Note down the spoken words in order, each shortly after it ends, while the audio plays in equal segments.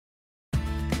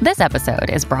This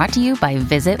episode is brought to you by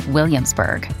Visit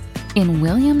Williamsburg. In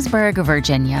Williamsburg,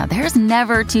 Virginia, there's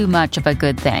never too much of a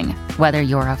good thing. Whether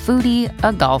you're a foodie,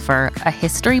 a golfer, a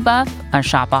history buff, a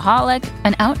shopaholic,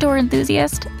 an outdoor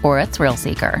enthusiast, or a thrill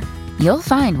seeker, you'll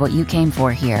find what you came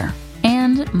for here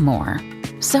and more.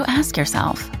 So ask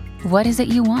yourself, what is it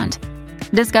you want?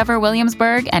 Discover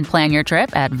Williamsburg and plan your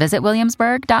trip at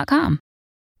visitwilliamsburg.com.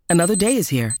 Another day is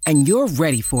here, and you're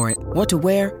ready for it. What to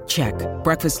wear? Check.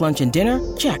 Breakfast, lunch, and dinner?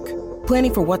 Check.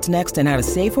 Planning for what's next and how to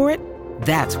save for it?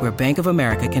 That's where Bank of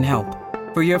America can help.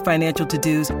 For your financial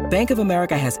to-dos, Bank of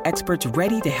America has experts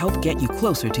ready to help get you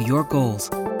closer to your goals.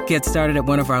 Get started at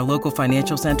one of our local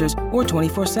financial centers or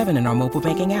 24/7 in our mobile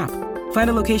banking app. Find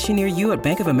a location near you at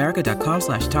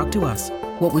bankofamerica.com/talktous.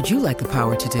 What would you like the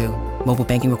power to do? Mobile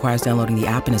banking requires downloading the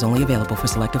app and is only available for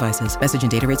select devices. Message and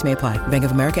data rates may apply. Bank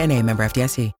of America N.A., member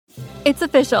FDIC. It's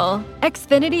official.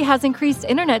 Xfinity has increased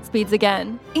internet speeds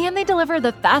again. And they deliver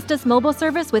the fastest mobile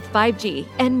service with 5G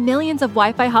and millions of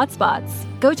Wi-Fi hotspots.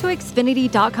 Go to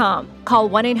Xfinity.com, call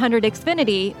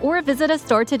 1-800-XFINITY, or visit a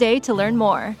store today to learn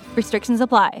more. Restrictions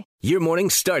apply. Your morning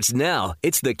starts now.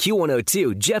 It's the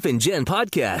Q102 Jeff and Jen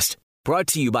podcast. Brought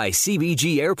to you by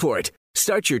CBG Airport.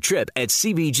 Start your trip at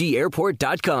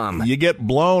CBGAirport.com. You get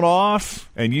blown off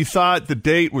and you thought the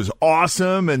date was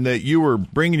awesome and that you were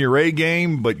bringing your A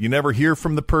game, but you never hear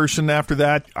from the person after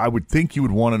that. I would think you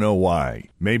would want to know why.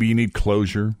 Maybe you need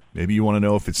closure. Maybe you want to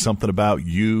know if it's something about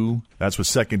you. That's what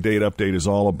Second Date Update is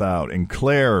all about. And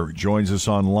Claire joins us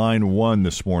on line 1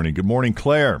 this morning. Good morning,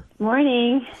 Claire.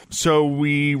 Morning. So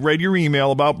we read your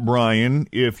email about Brian.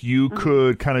 If you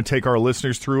could kind of take our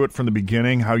listeners through it from the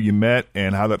beginning, how you met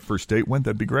and how that first date went,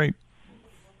 that'd be great.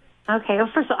 Okay. Well,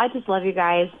 first of all, I just love you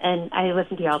guys, and I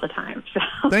listen to you all the time.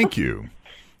 So. Thank you.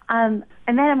 I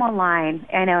met him online.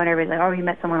 I know, and everybody's like, oh, you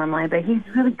met someone online, but he's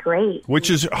really great. Which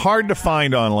is hard to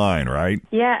find online, right?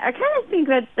 Yeah, I kind of think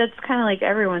that's kind of like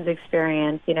everyone's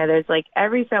experience. You know, there's like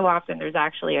every so often there's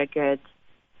actually a good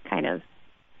kind of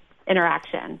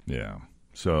interaction. Yeah.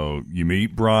 So you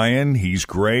meet Brian. He's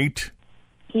great.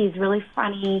 He's really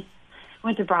funny.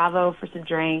 Went to Bravo for some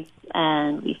drinks,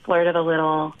 and we flirted a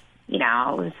little. You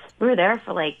know, we were there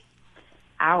for like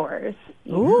hours.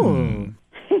 Ooh.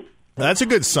 That's a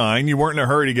good sign. You weren't in a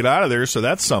hurry to get out of there, so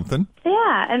that's something.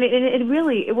 Yeah, and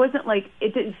it wasn't like,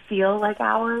 it didn't feel like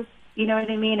hours. You know what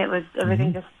I mean? It was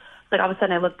everything just, like all of a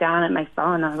sudden I looked down at my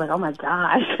phone and I was like, oh my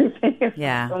gosh.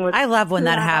 Yeah, I love when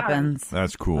that happens.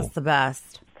 That's cool. That's the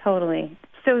best. Totally.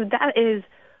 So that is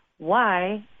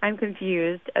why I'm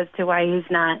confused as to why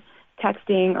he's not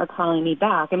texting or calling me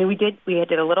back. I mean, we did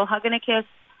a little hug and a kiss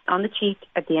on the cheek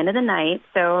at the end of the night,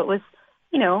 so it was,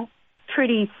 you know,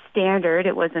 pretty standard.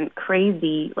 It wasn't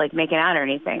crazy, like making out or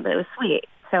anything, but it was sweet.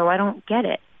 So I don't get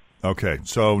it. Okay,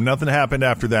 so nothing happened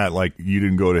after that. Like you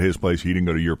didn't go to his place, he didn't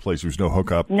go to your place. There was no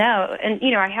hookup. No, and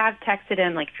you know, I have texted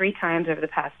him like 3 times over the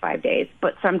past 5 days,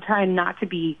 but so I'm trying not to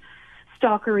be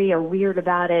stalkery or weird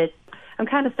about it. I'm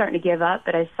kind of starting to give up,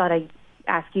 but I thought I'd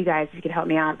ask you guys if you could help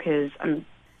me out because I'm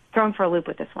thrown for a loop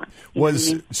with this one.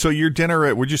 So your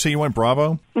dinner would you say you went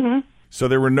Bravo? Mm-hmm. So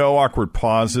there were no awkward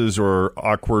pauses or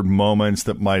awkward moments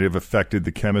that might have affected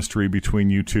the chemistry between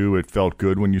you two? It felt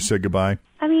good when you said goodbye?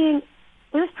 I mean,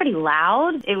 it was pretty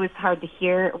loud. It was hard to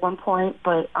hear at one point,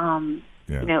 but,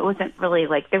 you know, it wasn't really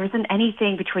like, there wasn't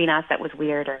anything between us that was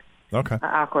weird or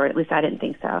awkward. At least I didn't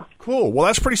think so. Cool. Well,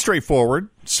 that's pretty straightforward.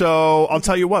 So I'll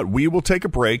tell you what, we will take a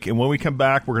break, and when we come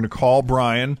back, we're going to call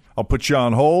Brian. I'll put you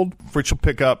on hold. Fritz will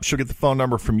pick up. She'll get the phone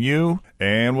number from you,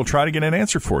 and we'll try to get an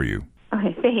answer for you.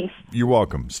 Okay, thanks. You're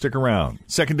welcome. Stick around.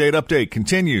 Second Date Update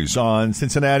continues on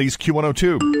Cincinnati's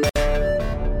Q102.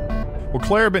 Well,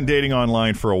 Claire had been dating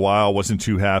online for a while, wasn't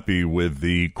too happy with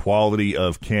the quality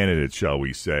of candidates, shall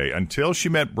we say, until she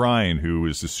met Brian, who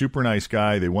is a super nice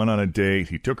guy. They went on a date.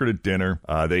 He took her to dinner.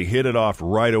 They hit it off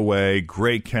right away.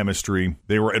 Great chemistry.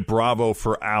 They were at Bravo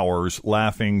for hours,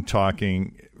 laughing,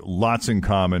 talking, lots in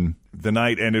common. The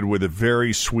night ended with a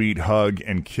very sweet hug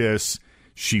and kiss.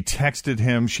 She texted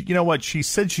him. You know what? She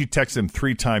said she texted him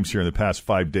 3 times here in the past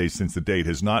 5 days since the date.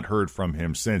 Has not heard from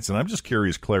him since. And I'm just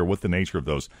curious, Claire, what the nature of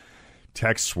those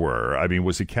texts were. I mean,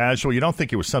 was it casual? You don't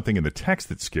think it was something in the text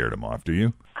that scared him off, do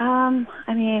you? I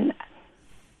mean,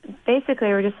 basically,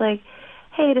 we're just like,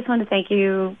 hey, I just wanted to thank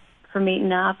you for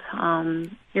meeting up.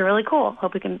 You're really cool.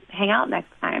 Hope we can hang out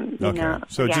next time. You know,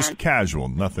 so again. Just casual,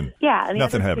 nothing. Yeah, and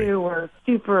nothing the other heavy. 2 were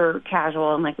super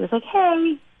casual, and like it was like,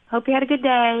 hey, hope you had a good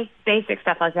day. Basic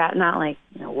stuff like that, not like,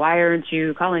 you know, why aren't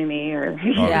you calling me or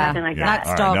anything like that.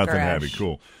 Not stalkerish. Nothing heavy.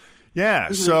 Cool.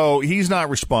 Yeah, so he's not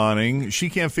responding. She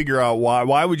can't figure out why.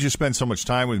 Why would you spend so much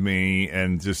time with me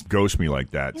and just ghost me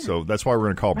like that? Yeah. So that's why we're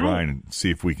going to call Brian and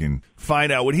see if we can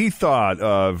find out what he thought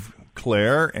of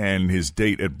Claire and his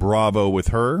date at Bravo with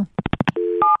her.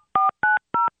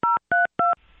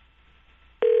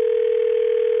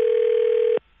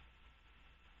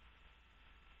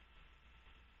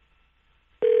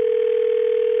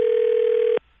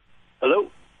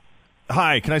 Hello?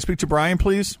 Hi, can I speak to Brian,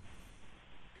 please?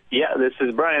 Yeah, this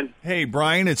is Brian. Hey,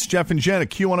 Brian, it's Jeff and Jen at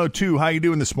Q102. How you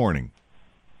doing this morning?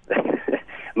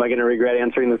 Am I going to regret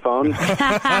answering the phone?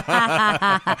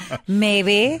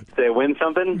 Maybe. Did I win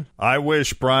something? I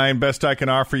wish, Brian. Best I can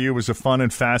offer you was a fun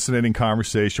and fascinating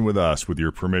conversation with us, with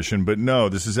your permission. But no,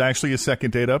 this is actually a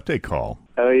second date update call.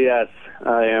 Oh, yes.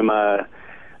 I am.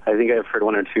 I think I've heard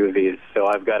one or two of these, so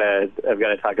I've got to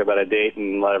talk about a date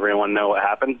and let everyone know what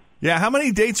happened. Yeah, how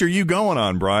many dates are you going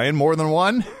on, Brian? More than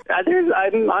one?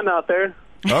 I'm out there.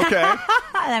 Okay.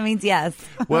 That means yes.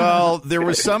 Well, there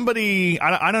was somebody,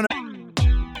 I don't know.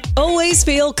 Always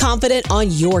feel confident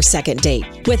on your second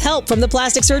date. With help from the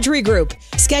Plastic Surgery Group.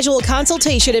 Schedule a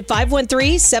consultation at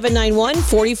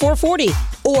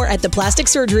 513-791-4440 or at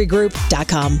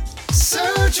theplasticsurgerygroup.com.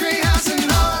 Surgery has an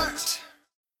art.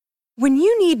 When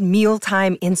you need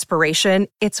mealtime inspiration,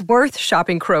 it's worth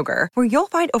shopping Kroger, where you'll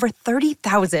find over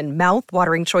 30,000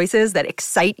 mouth-watering choices that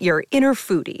excite your inner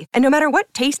foodie. And no matter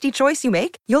what tasty choice you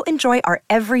make, you'll enjoy our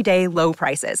everyday low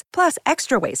prices, plus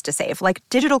extra ways to save, like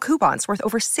digital coupons worth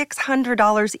over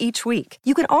 $600 each week.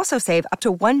 You can also save up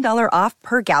to $1 off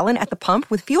per gallon at the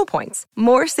pump with fuel points.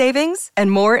 More savings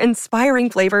and more inspiring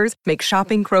flavors make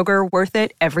shopping Kroger worth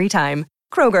it every time.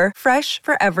 Kroger, fresh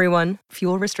for everyone.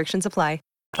 Fuel restrictions apply.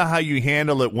 How you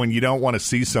handle it when you don't want to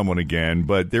see someone again,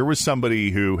 but there was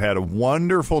somebody who had a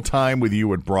wonderful time with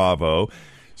you at Bravo,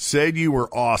 said you were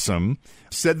awesome,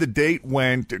 said the date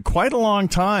went quite a long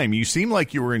time. You seemed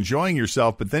like you were enjoying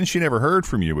yourself, but then she never heard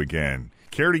from you again.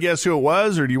 Care to guess who it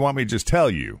was, or do you want me to just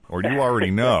tell you? Or do you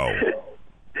already know?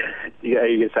 Yeah, are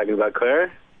you guys talking about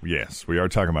Claire? Yes, we are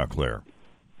talking about Claire.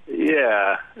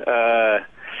 Yeah,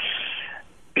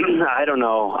 I don't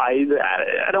know. I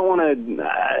don't want to,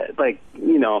 I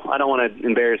don't want to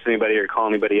embarrass anybody or call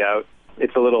anybody out.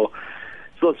 It's a little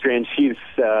strange. She's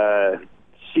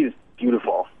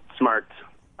beautiful, smart,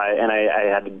 I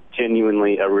had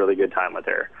genuinely a really good time with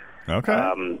her.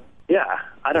 Okay. Yeah,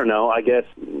 I don't know. I guess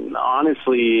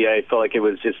honestly, I felt like it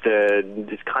was just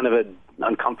kind of an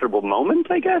uncomfortable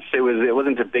moment. I guess it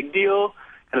wasn't a big deal,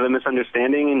 kind of a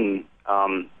misunderstanding,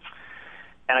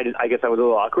 and I guess I was a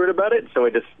little awkward about it, so I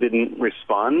just didn't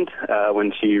respond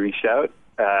when she reached out.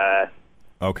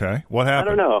 Okay. What happened?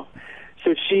 I don't know.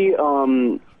 So we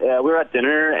were at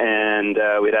dinner, and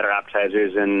we'd had our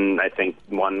appetizers and I think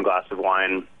one glass of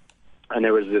wine. And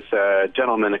there was this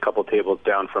gentleman a couple tables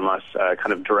down from us,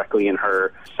 kind of directly in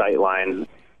her sight line.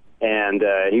 And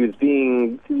he was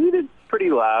being pretty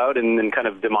loud and kind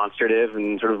of demonstrative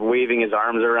and sort of waving his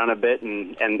arms around a bit.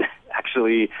 And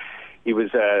actually, he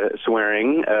was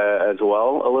swearing as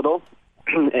well a little.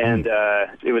 And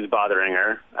it was bothering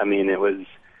her. I mean, he was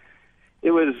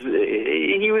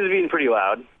being pretty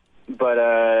loud. But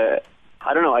I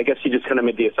don't know. I guess she just kind of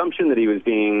made the assumption that he was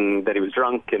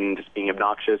drunk and just being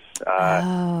obnoxious,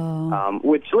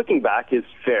 which, looking back, is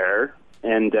fair.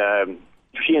 And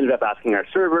she ended up asking our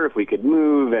server if we could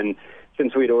move. And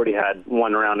since we'd already had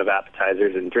one round of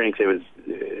appetizers and drinks, it was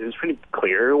pretty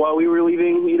clear while we were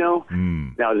leaving.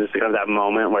 That was just kind of that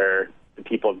moment where the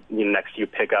people next to you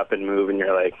pick up and move, and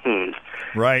you're like,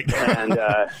 right. And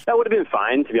that would have been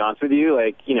fine, to be honest with you.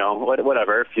 Like,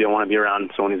 whatever. If you don't want to be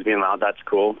around someone who's being loud, that's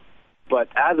cool. But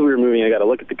as we were moving, I got to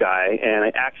look at the guy, and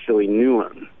I actually knew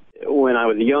him. When I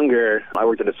was younger, I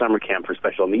worked at a summer camp for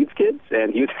special needs kids,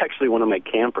 and he was actually one of my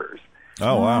campers.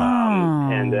 Oh, wow.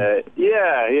 And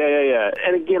yeah.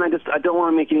 And again, I don't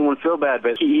want to make anyone feel bad,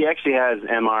 but he actually has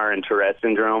MR and Tourette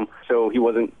syndrome, so he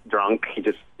wasn't drunk. He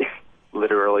just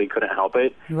literally couldn't help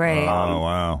it. Right. Oh,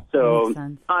 wow. So,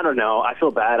 I don't know. I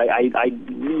feel bad. I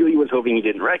really was hoping he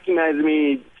didn't recognize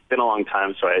me. Been a long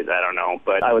time, so I don't know,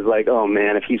 but I was like, oh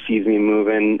man, if he sees me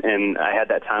moving and I had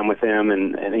that time with him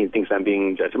and he thinks I'm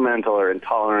being judgmental or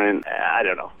intolerant, I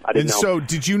don't know. I didn't know. So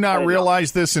did you not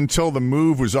realize this until the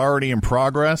move was already in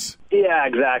progress? Yeah,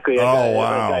 exactly. Oh,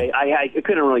 wow. I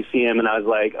couldn't really see him, and I was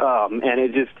like, oh man,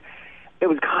 it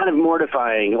was kind of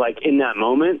mortifying, like, in that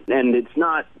moment, and it's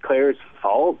not Claire's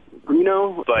fault, but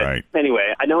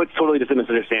Anyway, I know it's totally just a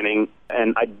misunderstanding,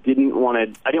 and it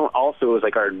was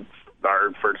like our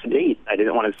our first date. I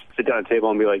didn't want to sit down at a table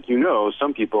and be like,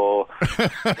 some people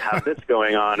have this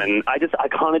going on. And I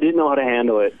kind of didn't know how to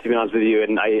handle it, to be honest with you.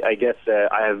 And I guess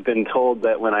I have been told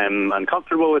that when I'm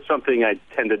uncomfortable with something, I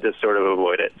tend to just sort of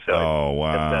avoid it. So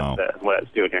that's what I was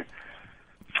doing here.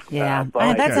 Yeah,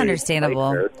 that's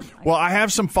understandable. Well, I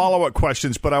have some follow-up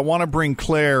questions, but I want to bring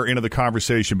Claire into the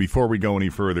conversation before we go any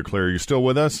further. Claire, are you still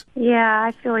with us? Yeah,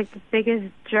 I feel like the biggest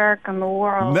jerk in the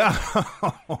world.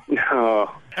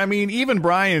 No. I mean, even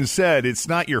Brian said it's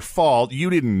not your fault. You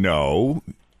didn't know.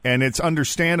 And it's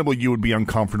understandable you would be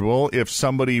uncomfortable if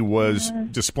somebody was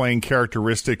displaying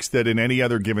characteristics that in any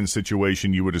other given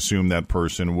situation you would assume that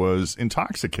person was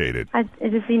intoxicated. I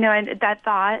just, that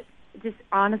thought just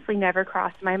honestly never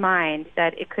crossed my mind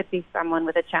that it could be someone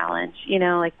with a challenge,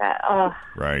 like that. Oh,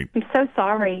 right. I'm so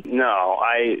sorry. No,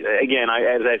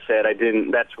 as I said,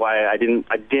 that's why I didn't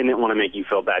want to make you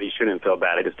feel bad. You shouldn't feel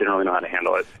bad. I just didn't really know how to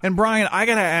handle it. And Brian, I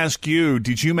got to ask you,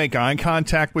 did you make eye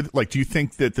contact with, do you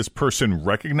think that this person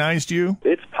recognized you?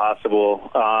 It's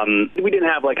possible. We didn't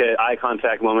have an eye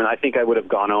contact moment. I think I would have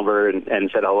gone over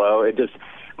and said hello. It just,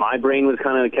 my brain was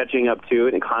kind of catching up to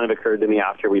it, and it kind of occurred to me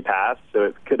after we passed, so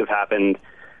it could have happened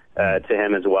to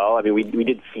him as well. I mean, we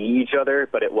did see each other,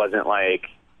 but it wasn't like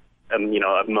a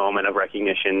moment of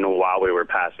recognition while we were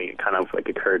passing. It kind of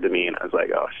occurred to me, and I was like,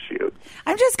 oh, shoot.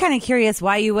 I'm just kind of curious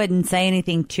why you wouldn't say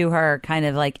anything to her kind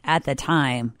of at the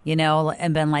time,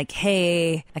 and been like,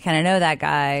 hey, I kind of know that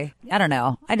guy. I don't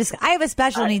know. I have a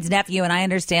special needs nephew, and I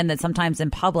understand that sometimes in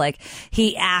public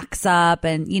he acts up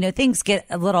and, things get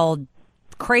a little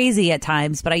crazy at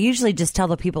times, but I usually just tell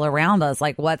the people around us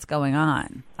what's going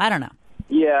on. I don't know.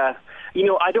 Yeah,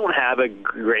 I don't have a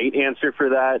great answer for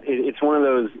that. It's one of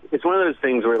those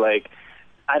things where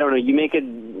I don't know. You make a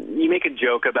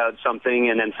joke about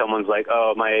something, and then someone's like,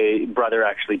 "Oh, my brother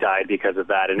actually died because of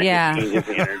that," and it just changes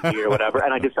the energy or whatever.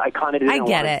 And I kind of didn't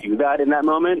want to do that in that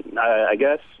moment. I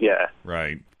guess, yeah.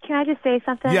 Right. Can I just say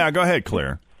something? Yeah, go ahead,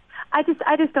 Claire. I just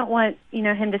don't want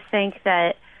him to think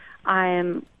that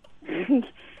I'm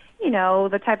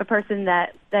the type of person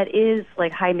that is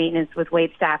high maintenance with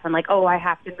wait staff and I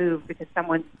have to move because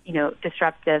someone's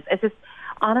disruptive. It's just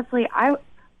honestly, I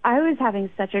was having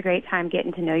such a great time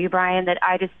getting to know you, Brian, that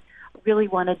I just really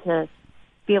wanted to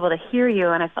be able to hear you,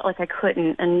 and I felt like I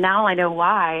couldn't, and now I know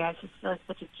why. I just feel like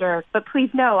such a jerk. But please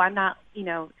know, I'm not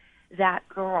that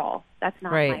girl. That's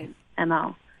not my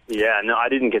MO. Yeah, no, I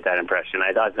didn't get that impression.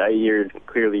 I thought that you're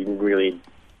clearly really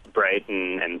bright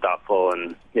and thoughtful,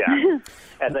 and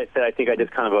as I said, I think I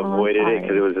just kind of avoided it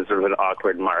because it was a sort of an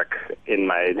awkward mark in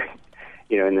my,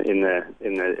 in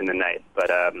the night.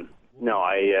 But no,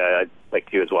 I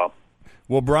liked you as well.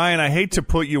 Well, Brian, I hate to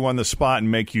put you on the spot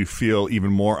and make you feel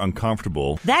even more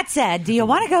uncomfortable. That said, do you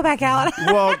want to go back out?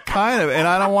 Well, kind of. And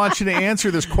I don't want you to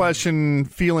answer this question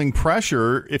feeling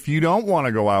pressure. If you don't want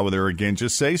to go out with her again,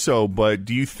 just say so. But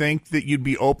do you think that you'd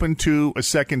be open to a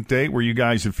second date where you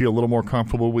guys would feel a little more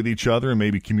comfortable with each other and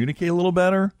maybe communicate a little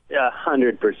better? Yeah,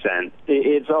 100%.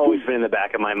 It's always been in the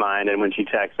back of my mind. And when she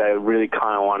texted, I really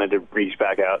kind of wanted to reach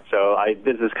back out. So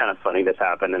this is kind of funny this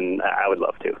happened, and I would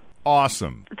love to.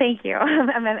 Awesome. Thank you.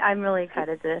 I'm really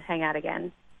excited to hang out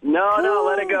again. No,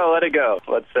 let it go.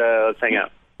 Let's hang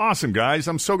out. Awesome, guys.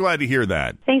 I'm so glad to hear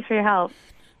that. Thanks for your help.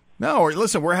 No,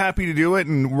 listen, we're happy to do it,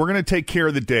 and we're going to take care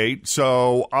of the date.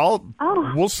 So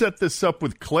we'll set this up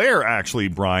with Claire, actually,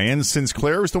 Brian. Since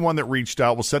Claire is the one that reached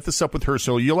out, we'll set this up with her,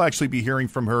 so you'll actually be hearing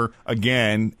from her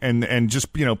again. And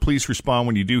just, please respond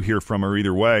when you do hear from her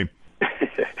either way.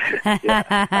 Yeah,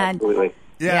 absolutely.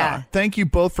 Yeah. Thank you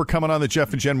both for coming on the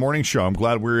Jeff and Jen Morning Show. I'm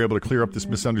glad we were able to clear up this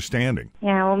misunderstanding.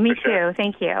 Yeah, well, me too.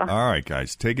 Thank you. All right,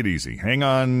 guys. Take it easy. Hang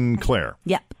on, Claire.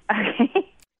 Yep.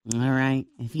 Okay. All right.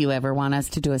 If you ever want us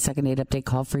to do a second date update,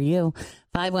 call for you.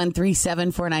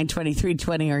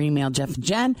 513-749-2320 or email Jeff and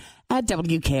Jen at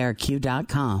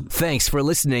WKRQ.com. Thanks for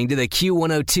listening to the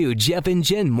Q102 Jeff and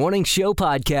Jen Morning Show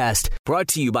podcast, brought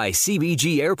to you by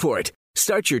CBG Airport.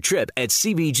 Start your trip at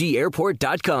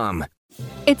CBGAirport.com.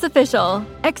 It's official.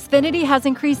 Xfinity has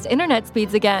increased internet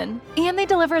speeds again. And they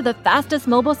deliver the fastest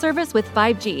mobile service with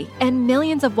 5G and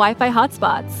millions of Wi-Fi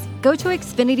hotspots. Go to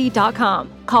Xfinity.com,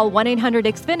 call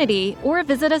 1-800-XFINITY, or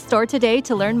visit a store today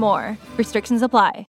to learn more. Restrictions apply.